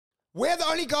We're the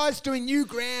only guys doing new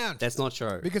ground. That's not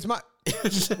true. Because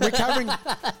we're covering,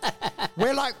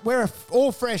 we're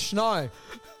all fresh snow.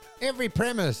 Every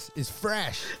premise is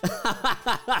fresh.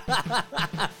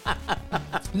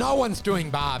 No one's doing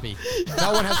Barbie.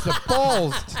 No one has the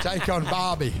balls to take on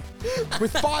Barbie.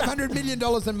 With $500 million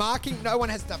in marketing, no one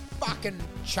has the fucking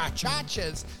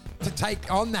chachachas to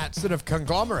take on that sort of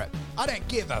conglomerate. I don't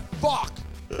give a fuck.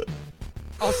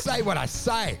 I'll say what I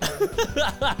say.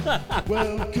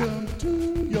 Welcome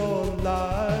to your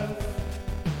life.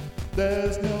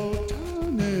 There's no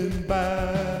turning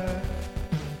back.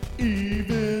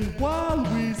 Even while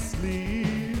we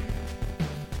sleep,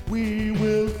 we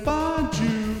will find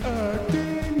you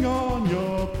acting on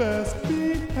your best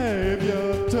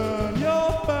behavior. Turn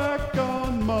your back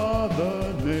on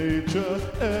Mother Nature.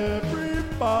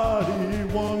 Everybody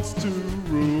wants to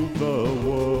rule the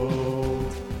world.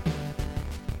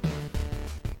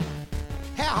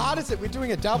 How hard is it? We're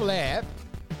doing a double app,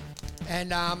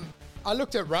 and I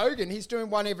looked at Rogan. He's doing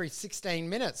one every 16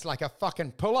 minutes, like a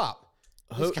fucking pull-up.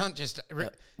 This can't just...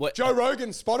 Joe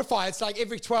Rogan's Spotify, it's like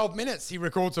every 12 minutes he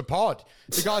records a pod.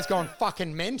 The guy's gone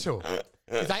fucking mental.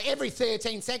 It's like every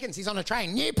 13 seconds he's on a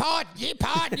train. New pod, new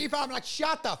pod, new pod. I'm like,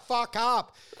 shut the fuck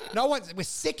up. We're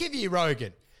sick of you,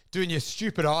 Rogan, doing your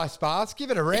stupid ice baths.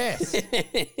 Give it a rest.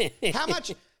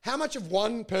 How much of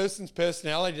one person's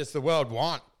personality does the world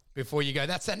want before you go,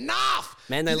 that's enough?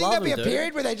 Man, they Do you think love there'll him, be a dude.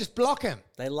 period where they just block him?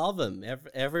 They love him.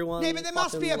 Everyone. Yeah, but there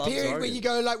must be a period where you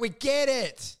go, like, we get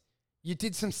it. You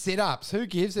did some sit-ups. Who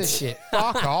gives a shit?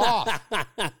 Fuck off.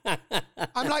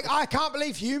 I'm like, I can't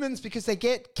believe humans, because they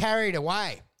get carried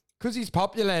away. Because he's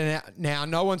popular now,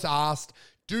 no one's asked,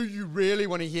 do you really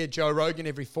want to hear Joe Rogan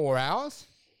every 4 hours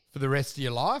for the rest of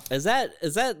your life? Is that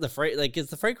is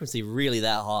the frequency really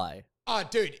that high? Oh,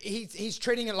 dude, he's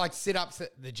treating it like sit-ups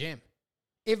at the gym.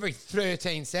 Every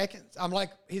 13 seconds. I'm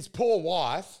like, his poor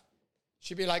wife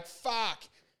should be like, fuck.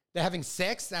 They're having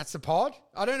sex, that's a pod.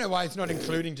 I don't know why he's not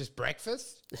including just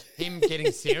breakfast. Him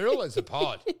getting cereal as a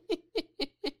pod.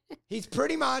 He's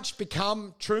pretty much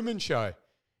become Truman Show.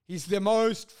 He's the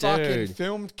most fucking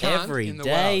filmed cunt every in the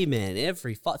day, world. man.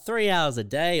 3 hours a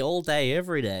day, all day,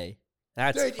 every day.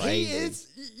 That's Dude, crazy. he is,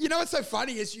 you know what's so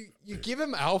funny is you give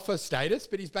him alpha status,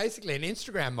 but he's basically an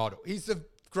Instagram model. He's the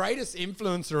greatest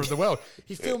influencer of the world.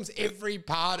 He films every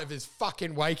part of his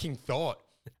fucking waking thought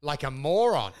like a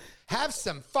moron. Have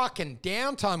some fucking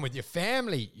downtime with your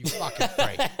family, you fucking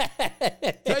freak.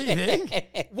 Don't you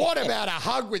think? What about a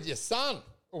hug with your son?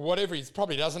 Or whatever. He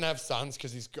probably doesn't have sons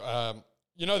because he's,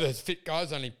 you know, those fit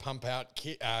guys only pump out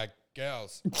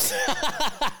girls.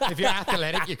 If you're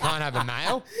athletic, you can't have a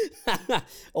male.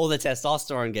 All the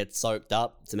testosterone gets soaked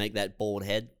up to make that bald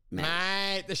head. Man.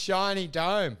 Mate, the shiny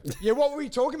dome. Yeah, what were we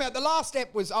talking about? The last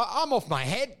step was, I'm off my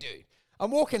head, dude.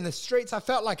 I'm walking the streets. I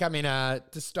felt like I'm in a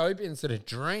dystopian sort of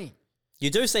dream. You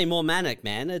do seem more manic,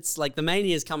 man. It's like the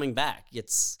mania is coming back.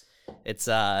 It's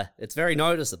very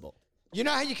noticeable. You know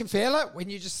how you can feel it when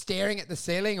you're just staring at the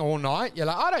ceiling all night? You're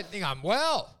like, I don't think I'm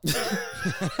well.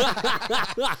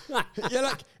 You're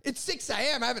like, it's 6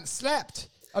 a.m. I haven't slept.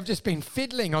 I've just been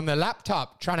fiddling on the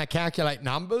laptop trying to calculate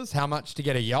numbers, how much to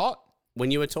get a yacht. When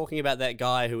you were talking about that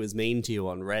guy who was mean to you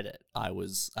on Reddit, I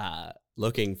was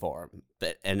looking for him,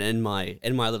 and in my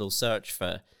little search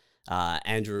for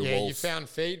Andrew Wolf. Yeah, you found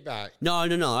feedback. No.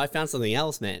 I found something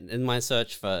else, man. In my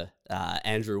search for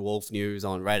Andrew Wolf news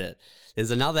on Reddit,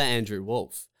 there's another Andrew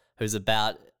Wolf who's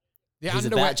about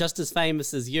just as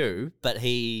famous as you, but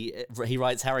he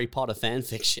writes Harry Potter fan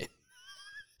fiction.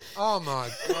 Oh my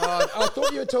God. I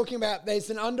thought you were talking about, there's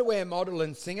an underwear model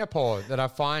in Singapore that I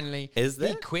finally... Is there?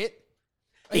 He quit.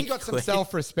 He got some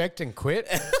self-respect and quit.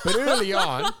 But early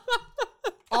on,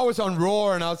 I was on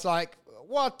Raw and I was like,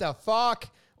 what the fuck?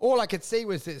 All I could see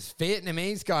was this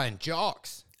Vietnamese guy in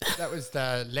jocks. That was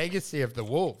the legacy of the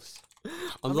Wolves.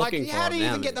 I'm like, looking for how do you him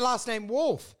even now, get the last name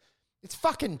Wolf? It's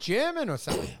fucking German or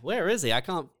something. Where is he? I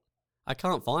can't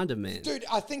find him, man. Dude,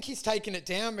 I think he's taken it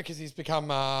down because he's become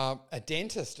a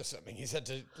dentist or something. He's had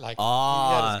to he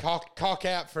had his cock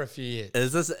out for a few years.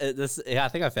 Is this? Yeah, I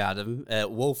think I found him.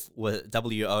 Wolf with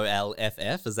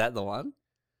WOLFF. Is that the one?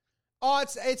 Oh,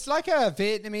 it's like a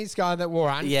Vietnamese guy that wore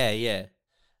underwear. Yeah.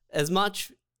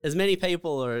 As many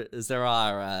people as there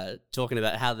are talking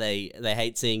about how they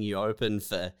hate seeing you open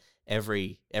for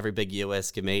every big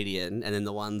US comedian, and then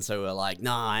the ones who are like,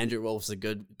 nah, Andrew Wolf's a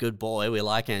good boy, we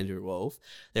like Andrew Wolf.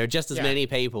 There are just as many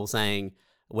people saying,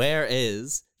 where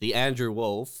is the Andrew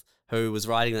Wolf who was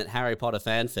writing that Harry Potter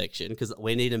fan fiction, because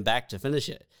we need him back to finish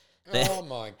it. Oh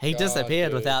my God. He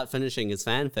disappeared dude. without finishing his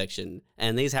fan fiction,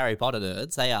 and these Harry Potter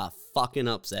nerds, they are fucking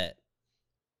upset.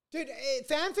 Dude,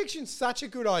 fan fiction's such a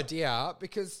good idea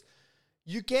because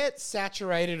you get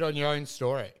saturated on your own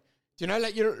story. Do you know,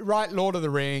 like you write Lord of the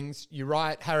Rings, you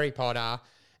write Harry Potter,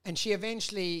 and she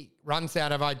eventually runs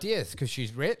out of ideas because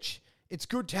she's rich. It's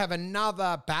good to have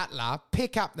another battler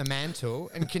pick up the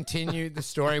mantle and continue the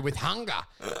story with hunger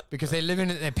because they're living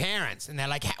at their parents and they're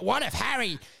like, what if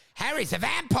Harry's a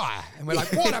vampire? And we're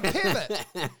like, what a pivot.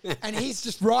 And he's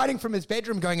just writing from his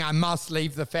bedroom going, I must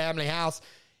leave the family house.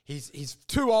 He's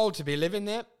too old to be living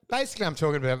there. Basically, I'm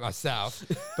talking about myself,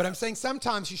 but I'm saying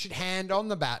sometimes you should hand on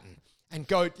the baton and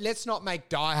go, let's not make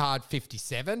Die Hard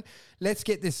 57. Let's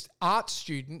get this art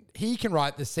student. He can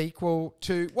write the sequel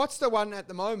to, what's the one at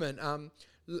the moment?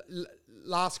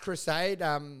 Last Crusade.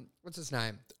 What's his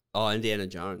name? Oh, Indiana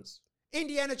Jones.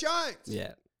 Indiana Jones.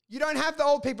 Yeah. You don't have the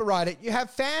old people write it. You have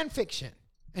fan fiction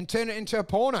and turn it into a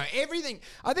porno. Everything.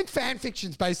 I think fan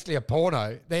fiction's basically a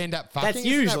porno. They end up fucking. That's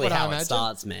usually how it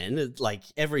starts, man. It's like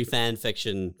every fan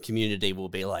fiction community will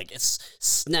be like, it's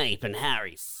Snape and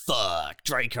Harry, fuck,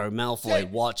 Draco Malfoy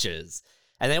watches.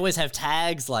 And they always have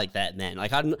tags like that, man.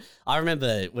 Like I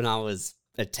remember when I was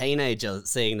a teenager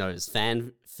seeing those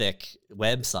fanfic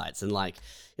websites and like,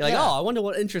 you're like, oh, I wonder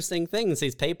what interesting things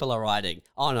these people are writing.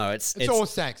 Oh no, it's all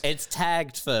sex. It's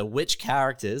tagged for which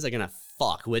characters are gonna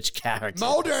fuck which characters.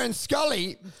 Mulder and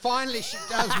Scully, finally she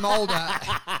does Mulder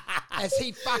as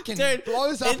he fucking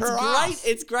blows up her ass.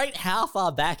 It's great how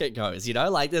far back it goes, you know?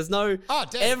 Like there's no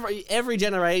every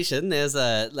generation there's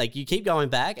a like you keep going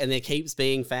back and there keeps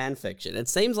being fan fiction. It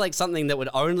seems like something that would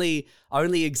only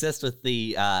exist with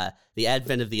the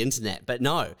advent of the internet. But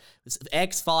no, it's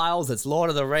X-Files, it's Lord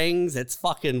of the Rings, it's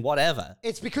fucking whatever.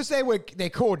 It's because they're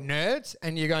called nerds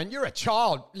and you're going, you're a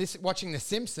child watching The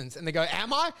Simpsons and they go,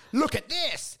 am I? Look at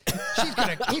this.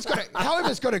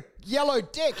 Homer's got a yellow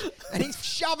dick and he's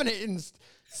shoving it in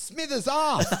Smithers'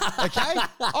 ass, okay?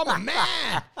 I'm a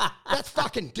man. That's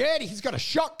fucking dirty. He's got a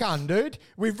shotgun, dude.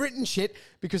 We've written shit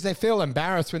because they feel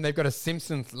embarrassed when they've got a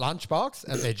Simpsons lunchbox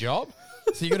at their job.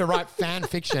 So you got to write fan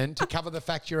fiction to cover the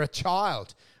fact you're a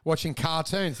child watching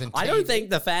cartoons and TV. I don't think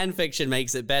the fan fiction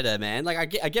makes it better, man. Like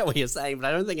I get what you're saying, but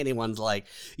I don't think anyone's like,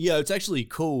 yo, it's actually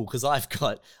cool because I've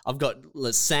got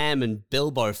Sam and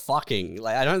Bilbo fucking.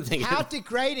 Like I don't think how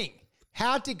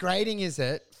degrading is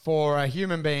it for a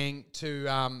human being to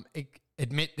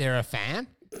admit they're a fan?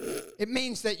 It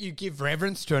means that you give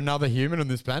reverence to another human on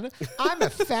this planet. I'm a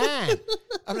fan.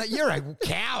 I'm like, you're a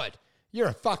coward. You're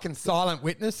a fucking silent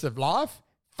witness of life.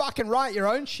 Fucking write your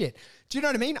own shit. Do you know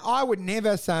what I mean? I would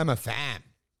never say I'm a fan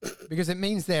because it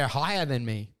means they're higher than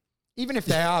me. Even if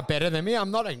they are better than me, I'm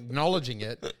not acknowledging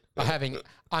it by having,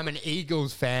 I'm an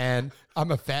Eagles fan.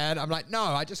 I'm a fan. I'm like, no,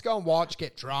 I just go and watch,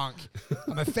 get drunk.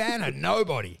 I'm a fan of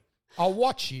nobody. I'll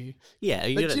watch you. Yeah.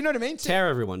 But do you know what I mean? Tear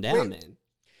everyone down, man.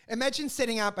 Imagine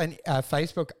setting up a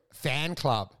Facebook fan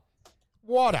club.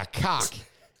 What a cuck.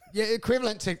 Yeah,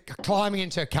 equivalent to climbing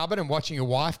into a cupboard and watching your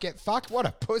wife get fucked. What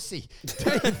a pussy.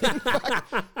 Don't you think,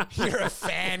 you're a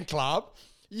fan club,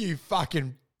 you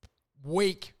fucking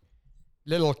weak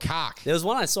little cuck. There was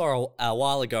one I saw a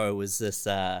while ago. It was this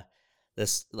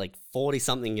like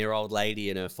 40-something-year-old lady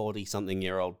and her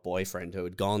 40-something-year-old boyfriend who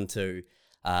had gone to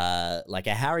like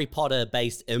a Harry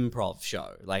Potter-based improv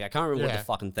show. Like I can't remember what the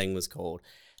fucking thing was called.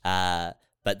 But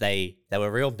they were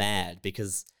real mad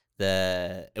because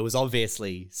it was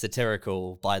obviously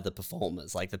satirical by the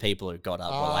performers, like the people who got up.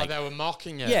 Oh, were like, they were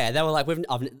mocking it. Yeah, they were like,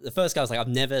 the first guy was like, I've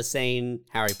never seen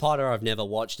Harry Potter, I've never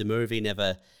watched a movie,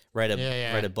 never read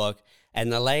a book.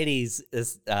 And the lady's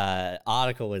this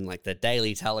article in like the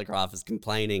Daily Telegraph is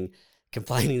complaining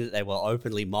that they were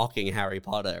openly mocking Harry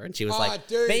Potter, and she was like,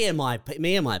 dude. me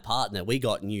and my partner, we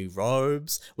got new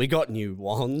robes, we got new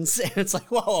wands, and it's like,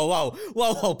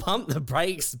 whoa, pump the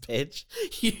brakes, bitch.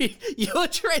 You're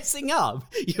dressing up.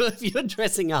 You're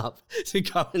dressing up to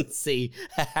go and see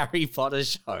a Harry Potter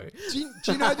show. Do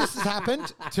you know this has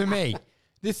happened to me?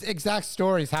 This exact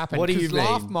story's happened. What do you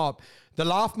mean? The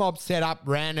Laugh Mob set up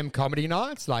random comedy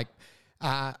nights, like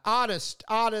artist,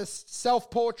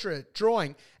 self-portrait,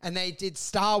 drawing, and they did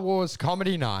Star Wars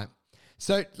comedy night.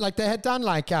 So, like, they had done,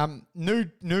 like,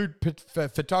 nude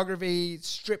photography,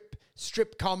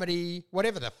 strip comedy,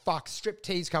 whatever the fuck, strip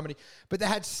tease comedy. But they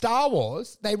had Star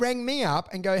Wars. They rang me up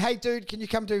and go, hey, dude, can you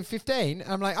come do 15?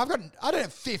 And I'm like, I don't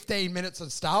have 15 minutes on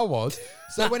Star Wars.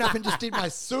 So I went up and just did my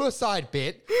suicide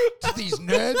bit to these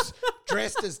nerds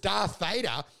dressed as Darth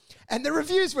Vader. And the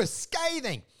reviews were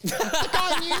scathing. The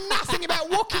guy knew nothing about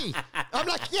Wookiee. I'm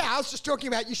like, yeah, I was just talking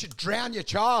about you should drown your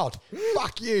child.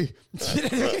 Fuck you.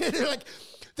 Like,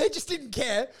 they just didn't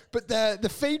care. But the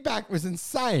feedback was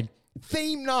insane.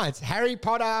 Theme nights, Harry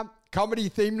Potter comedy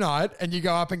theme night, and you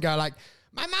go up and go like,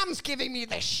 my mum's giving me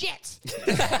the shit.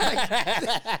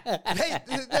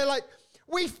 They're like,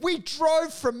 We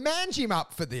drove from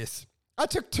Manjimup for this. I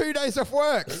took 2 days off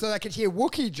work so I could hear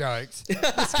Wookiee jokes.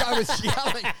 This guy was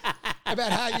yelling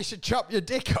about how you should chop your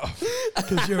dick off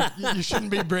because you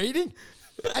shouldn't be breeding.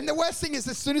 And the worst thing is,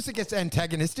 as soon as it gets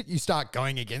antagonistic, you start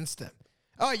going against him.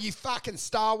 Oh, you fucking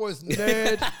Star Wars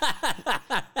nerd.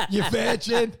 You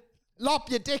virgin. Lop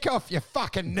your dick off, you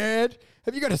fucking nerd.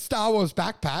 Have you got a Star Wars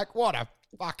backpack? What a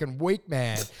fucking weak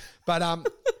man. But,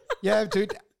 yeah,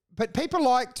 dude. But people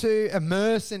like to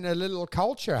immerse in a little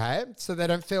culture, hey? So they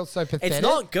don't feel so pathetic. It's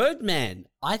not good, man.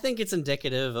 I think it's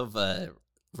indicative of a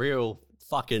real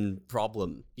fucking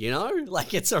problem, you know?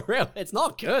 Like, it's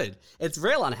not good. It's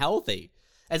real unhealthy.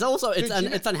 It's also,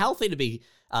 it's unhealthy to be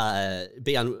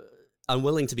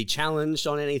unwilling to be challenged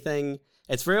on anything.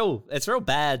 It's real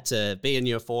bad to be in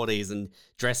your 40s and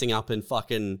dressing up in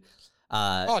fucking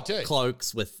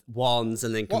cloaks with wands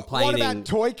and then complaining. What about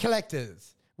toy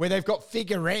collectors where they've got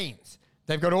figurines?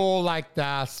 They've got all like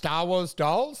the Star Wars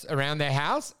dolls around their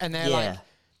house and they're like,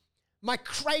 my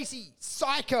crazy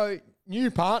psycho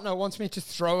new partner wants me to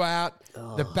throw out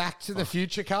the Back to the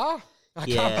Future car. I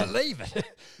can't believe it.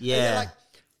 Yeah. And they're like,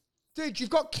 dude, you've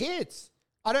got kids.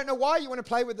 I don't know why you want to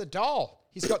play with the doll.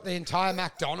 He's got the entire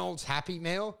McDonald's Happy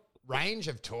Meal range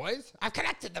of toys. I've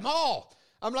collected them all.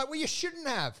 I'm like, well, you shouldn't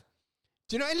have.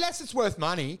 Do you know, unless it's worth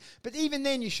money. But even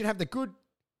then, you should have the good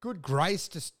grace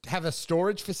to have a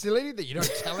storage facility that you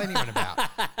don't tell anyone about.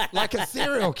 Like a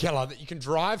serial killer that you can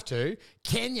drive to,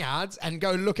 Ken Yards, and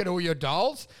go look at all your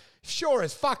dolls. Sure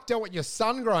as fuck don't want your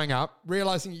son growing up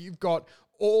realizing you've got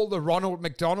all the Ronald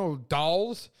McDonald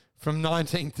dolls from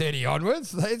 1930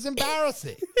 onwards. It's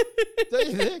embarrassing. Don't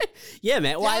you think? Yeah,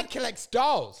 man. Dad collects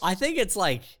dolls. I think it's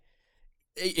like,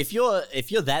 if you're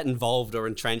that involved or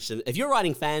entrenched in, if you're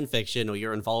writing fan fiction or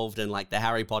you're involved in like the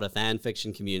Harry Potter fan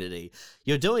fiction community,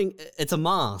 it's a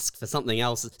mask for something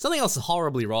else. Something else is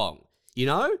horribly wrong. You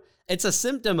know, it's a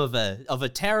symptom of a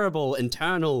terrible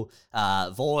internal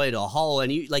void or hole,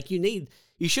 and you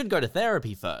should go to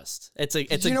therapy first.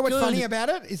 You know what's funny about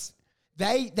it is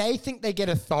they think they get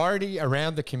authority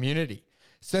around the community,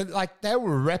 so like they will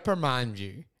reprimand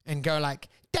you and go like,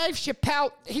 Dave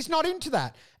Chappelle, he's not into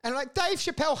that. And like, Dave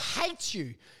Chappelle hates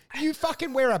you. You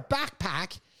fucking wear a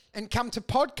backpack and come to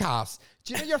podcasts.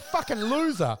 Do you know you're a fucking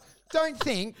loser? Don't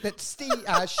think that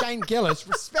Shane Gillis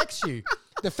respects you.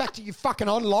 The fact that you're fucking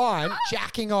online,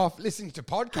 jacking off, listening to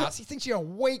podcasts, he thinks you're a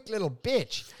weak little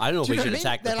bitch. I don't know if we should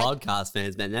attack the podcast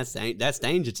fans, man. That's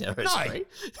danger territory.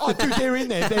 No. Oh, dude, they're in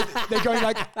there. They're going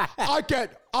like, I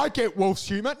get Wolf's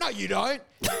humor. No, you don't.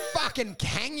 Fucking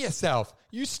hang yourself.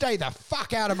 You stay the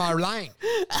fuck out of my lane.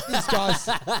 These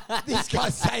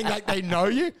guys saying like they know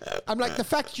you. I'm like, the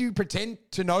fact you pretend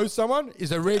to know someone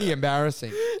is already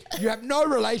embarrassing. You have no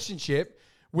relationship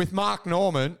with Mark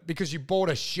Norman because you bought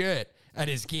a shirt at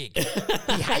his gig.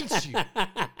 He hates you.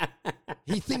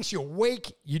 He thinks you're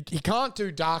weak. He can't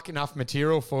do dark enough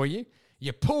material for you.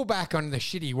 You pull back on the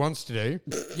shit he wants to do.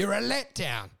 You're a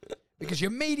letdown because you're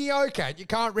mediocre. You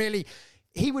can't really...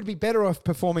 He would be better off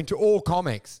performing to all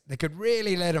comics. They could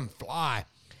really let him fly.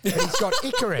 But he's got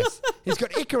Icarus. He's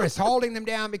got Icarus holding them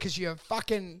down because you're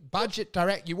fucking budget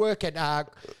direct. You work at,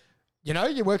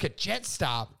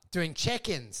 Jetstar doing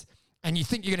check-ins and you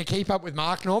think you're going to keep up with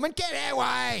Mark Norman? Get our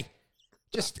way.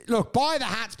 Just, look, buy the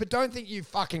hats, but don't think you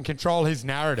fucking control his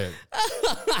narrative.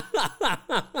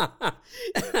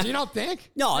 Do you not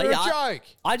think? No, You're a joke.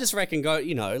 I just reckon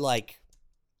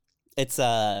it's,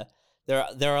 there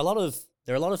are a lot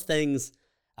of things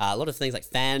like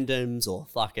fandoms or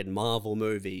fucking Marvel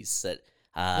movies that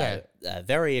are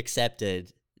very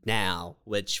accepted now,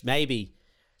 which maybe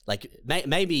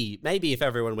if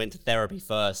everyone went to therapy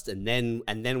first and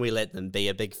then we let them be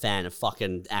a big fan of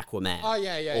fucking Aquaman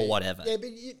or whatever. Yeah,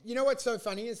 but you know what's so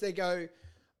funny is they go,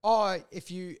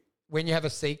 when you have a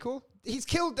sequel, he's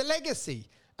killed the legacy.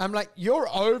 I'm like, you're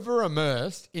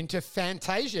over-immersed into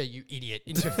Fantasia, you idiot,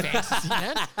 into fantasy,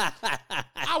 man.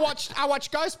 I watched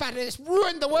Ghostbusters and it's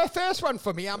ruined the first one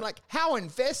for me. I'm like, how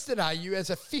invested are you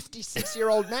as a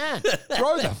 56-year-old man?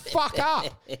 Grow the fuck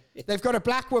up. They've got a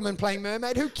black woman playing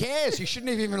mermaid. Who cares? You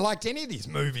shouldn't have even liked any of these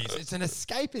movies. It's an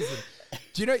escapism.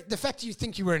 Do you know, the fact you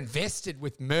think you were invested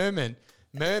with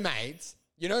mermaids,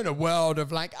 you know, in a world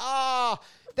of like,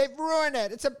 they've ruined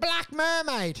it. It's a black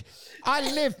mermaid.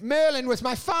 Merlin was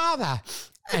my father.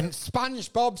 And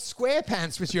SpongeBob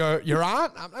SquarePants was your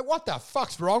aunt. I'm like, what the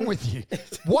fuck's wrong with you?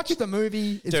 Watch the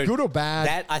movie. It's good or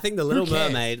bad. I think The Little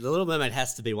Mermaid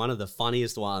has to be one of the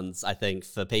funniest ones, I think,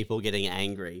 for people getting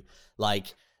angry.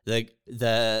 Like,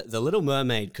 the Little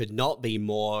Mermaid could not be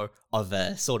more of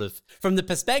a sort of, from the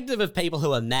perspective of people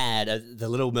who are mad at the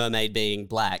Little Mermaid being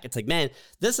black, it's like, man,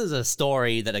 this is a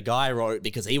story that a guy wrote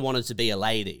because he wanted to be a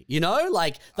lady, you know?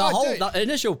 Like the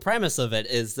initial premise of it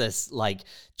is this like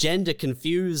gender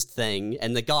confused thing,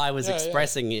 and the guy was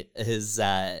expressing his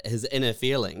inner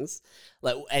feelings.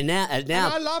 Like, and now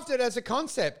I loved it as a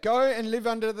concept. Go and live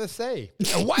under the sea,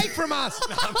 away from us.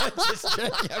 No, I'm just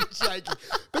joking. I'm joking.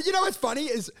 But you know what's funny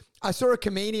is I saw a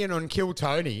comedian on Kill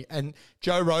Tony, and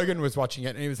Joe Rogan was watching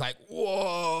it, and he was like,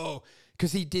 "Whoa,"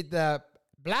 because he did the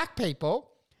black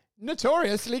people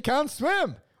notoriously can't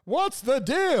swim. What's the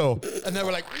deal? And they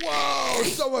were like, "Whoa,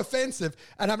 so offensive."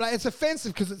 And I'm like, "It's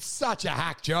offensive because it's such a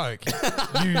hack joke."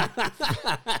 You know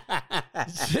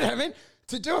what I mean?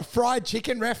 To do a fried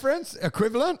chicken reference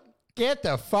equivalent, get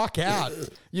the fuck out.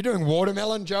 You're doing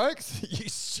watermelon jokes? You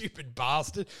stupid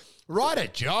bastard. Write a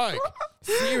joke.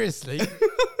 Seriously.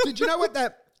 Did you know what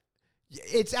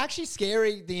it's actually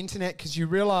scary, the internet, because you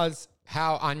realize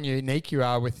how ununique you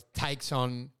are with takes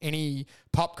on any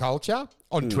pop culture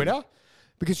on Twitter,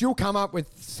 because you'll come up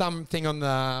with something on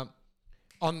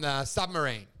the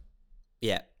submarine.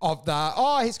 Yeah.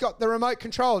 He's got the remote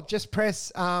control. Just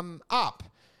press up.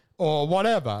 Or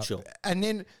whatever. Sure. And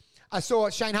then I saw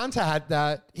Shane Hunter had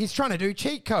that. He's trying to do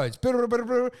cheat codes. And I'm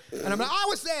like, I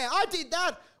was there. I did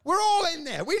that. We're all in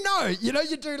there. We know. You know,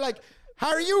 you do like,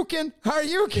 Haryukin. Do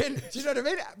you know what I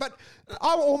mean? But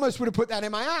I almost would have put that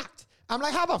in my act. I'm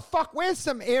like, how the fuck? Where's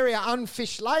some area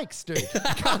unfished lakes, dude? You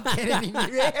can't get any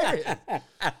new areas.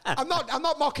 I'm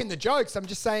not mocking the jokes. I'm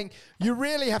just saying you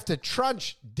really have to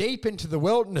trudge deep into the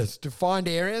wilderness to find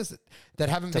areas that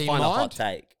haven't been mined. A hot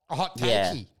take. A hot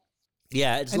takey.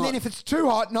 Yeah, then if it's too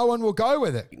hot, no one will go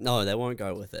with it. No, they won't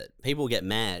go with it. People get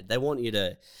mad. They want you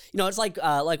to, it's like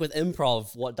with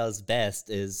improv, what does best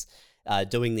is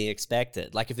doing the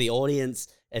expected. Like if the audience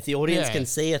can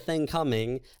see a thing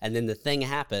coming and then the thing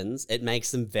happens, it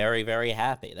makes them very, very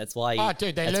happy. That's why.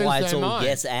 It's all mind.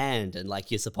 Yes and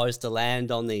like you're supposed to land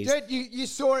on these. Dude, you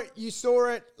saw it. You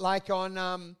saw it like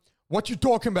on what you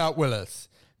talking about, Willis?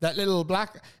 That little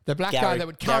black guy that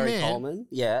would come Gary in. Coleman,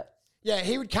 yeah. Yeah,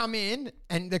 he would come in,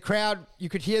 and the crowd, you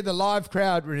could hear the live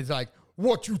crowd where he's like,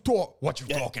 What you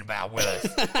talking about, Willis?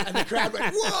 And the crowd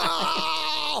went,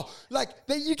 whoa! Like,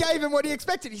 you gave him what he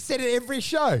expected. He said it every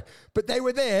show. But they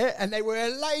were there, and they were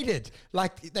elated.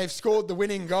 Like, they've scored the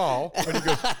winning goal. And he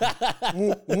goes,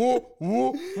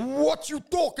 what you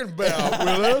talking about,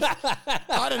 Willis?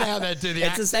 I don't know how they do the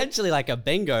It's essentially like a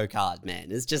bingo card, man.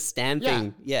 It's just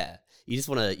stamping. Yeah. You just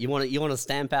want to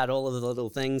stamp out all of the little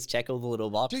things, check all the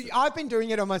little boxes. Dude, I've been doing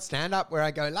it on my stand-up where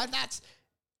I go, like,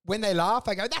 when they laugh,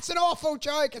 I go, that's an awful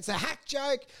joke. It's a hack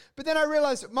joke. But then I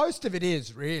realize that most of it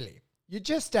is really. You're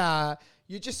just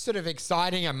sort of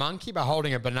exciting a monkey by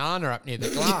holding a banana up near the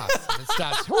glass. And it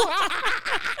starts, do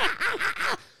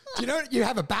you know, you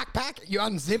have a backpack, you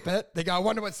unzip it, they go, I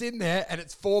wonder what's in there, and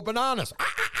it's 4 bananas.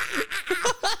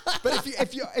 But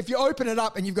if you open it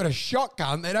up and you've got a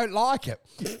shotgun, they don't like it.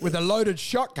 With a loaded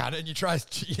shotgun, and you try,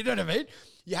 you know what I mean?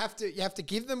 You have to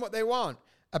give them what they want.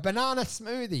 A banana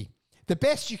smoothie. The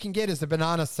best you can get is a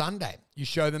banana sundae. You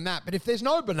show them that. But if there's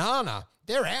no banana,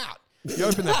 they're out. You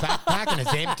open the backpack and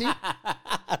it's empty.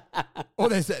 Or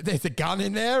there's a gun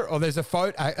in there, or there's a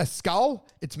skull.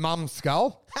 It's mum's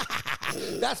skull.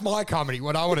 That's my comedy,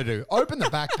 what I want to do. Open the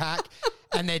backpack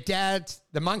and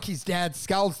the monkey's dad's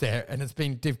skull's there, and it's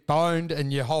been deboned,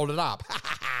 and you hold it up.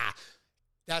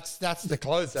 That's the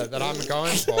closer that I'm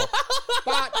going for.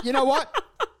 But you know what?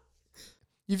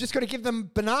 You've just got to give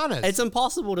them bananas. It's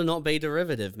impossible to not be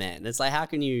derivative, man. It's like, how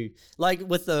can you, like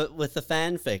with the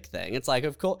fanfic thing? It's like,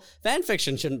 of course, fan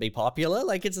fiction shouldn't be popular.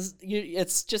 Like it's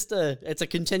a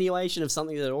continuation of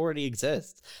something that already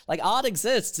exists. Like art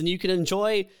exists, and you can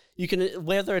enjoy.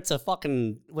 Whether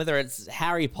it's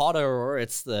Harry Potter or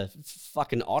it's the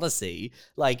fucking Odyssey,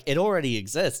 like it already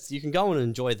exists. You can go and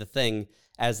enjoy the thing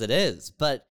as it is,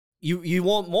 but. You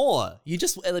want more.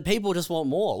 People just want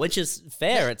more, which is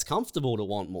fair. It's comfortable to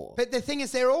want more. But the thing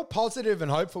is, they're all positive and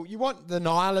hopeful. You want the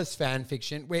nihilist fan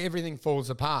fiction where everything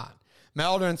falls apart.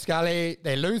 Mulder and Scully,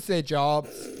 they lose their jobs.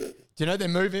 Do you know, they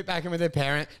move it back in with their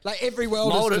parent. Like every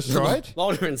world is destroyed.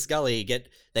 Mulder and Scully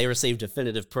they receive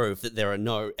definitive proof that there are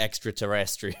no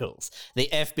extraterrestrials. The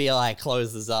FBI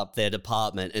closes up their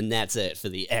department, and that's it for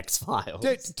the X-Files.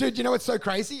 Dude, you know what's so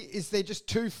crazy? Is they're just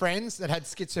 2 friends that had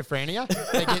schizophrenia.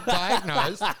 They get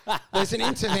diagnosed. There's an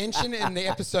intervention in the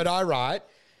episode I write.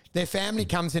 Their family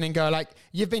comes in and go like,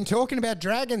 you've been talking about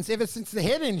dragons ever since the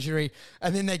head injury.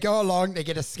 And then they go along, they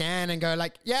get a scan and go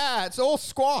like, yeah, it's all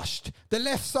squashed. The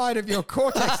left side of your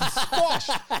cortex is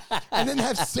squashed. And then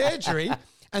have surgery.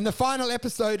 And the final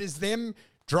episode is them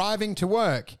driving to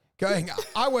work going,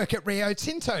 I work at Rio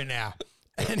Tinto now.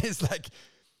 And it's like,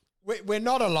 we're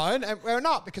not alone. And we're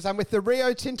not, because I'm with the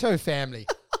Rio Tinto family.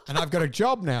 And I've got a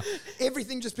job now.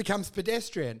 Everything just becomes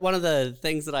pedestrian. One of the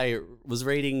things that I was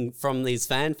reading from these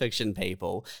fan fiction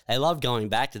people, they love going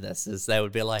back to this, is they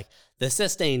would be like, the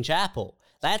Sistine Chapel,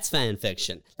 that's fan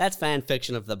fiction. That's fan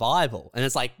fiction of the Bible. And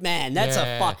it's like, man, that's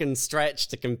a fucking stretch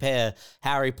to compare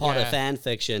Harry Potter fan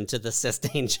fiction to the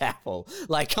Sistine Chapel.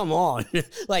 Like, come on.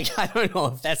 Like, I don't know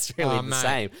if that's really the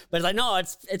same. But it's like, no,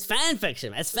 it's fan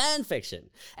fiction. It's fan fiction.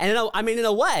 And in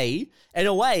a way,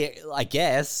 I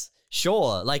guess,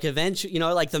 sure, like eventually,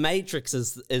 like the Matrix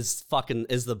is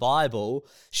the Bible,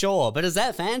 sure, but is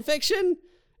that fan fiction?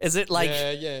 Is it like,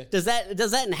 does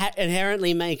that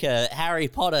inherently make a Harry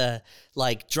Potter,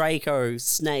 like Draco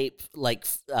Snape, like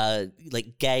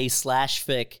gay /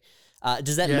 fic?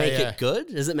 Does that make it good?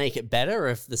 Does it make it better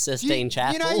if the Sistine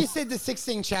Chapel? You said the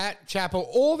Sistine Chapel,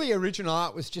 all the original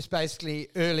art was just basically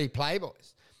early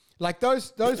Playboys. Like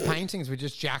those paintings were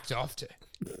just jacked off to.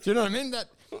 Do you know what I mean? That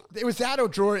it was that or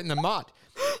draw it in the mud.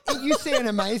 You see an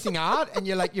amazing art and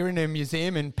you're in a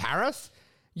museum in Paris,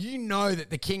 you know that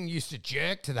the king used to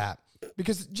jerk to that.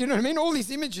 Because, do you know what I mean? All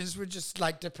these images were just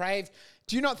like depraved.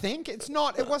 Do you not think? It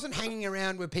wasn't hanging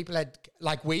around where people had,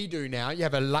 like we do now, you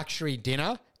have a luxury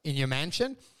dinner in your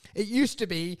mansion. It used to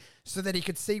be so that he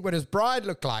could see what his bride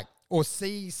looked like or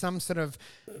see some sort of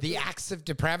the acts of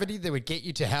depravity that would get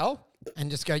you to hell and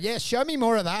just go, yeah, show me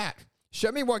more of that.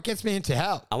 Show me what gets me into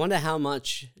hell. I wonder how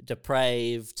much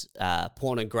depraved,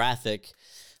 pornographic,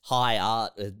 high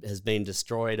art has been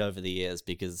destroyed over the years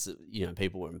because,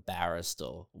 people were embarrassed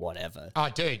or whatever. Oh,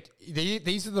 dude,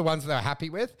 these are the ones that I'm happy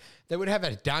with. They would have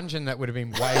a dungeon that would have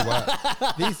been way worse.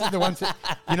 These are the ones that,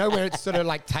 where it's sort of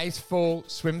like tasteful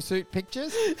swimsuit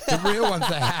pictures. The real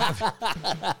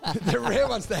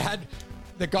ones they had,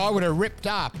 the guy would have ripped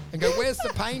up and go, where's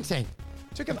the painting?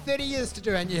 Took him 30 years to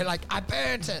do, and you're like, I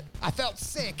burnt it. I felt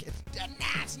sick.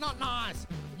 It's not nice.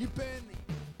 You burned me.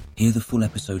 Hear the full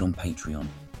episode on Patreon.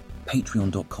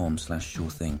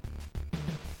 Patreon.com/surething.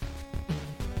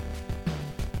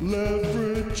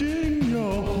 Leveraging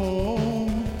your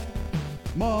home,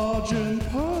 margin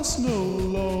personal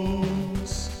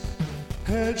loans,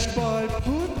 hedged by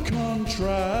put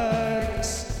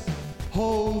contracts,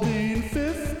 holding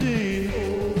 50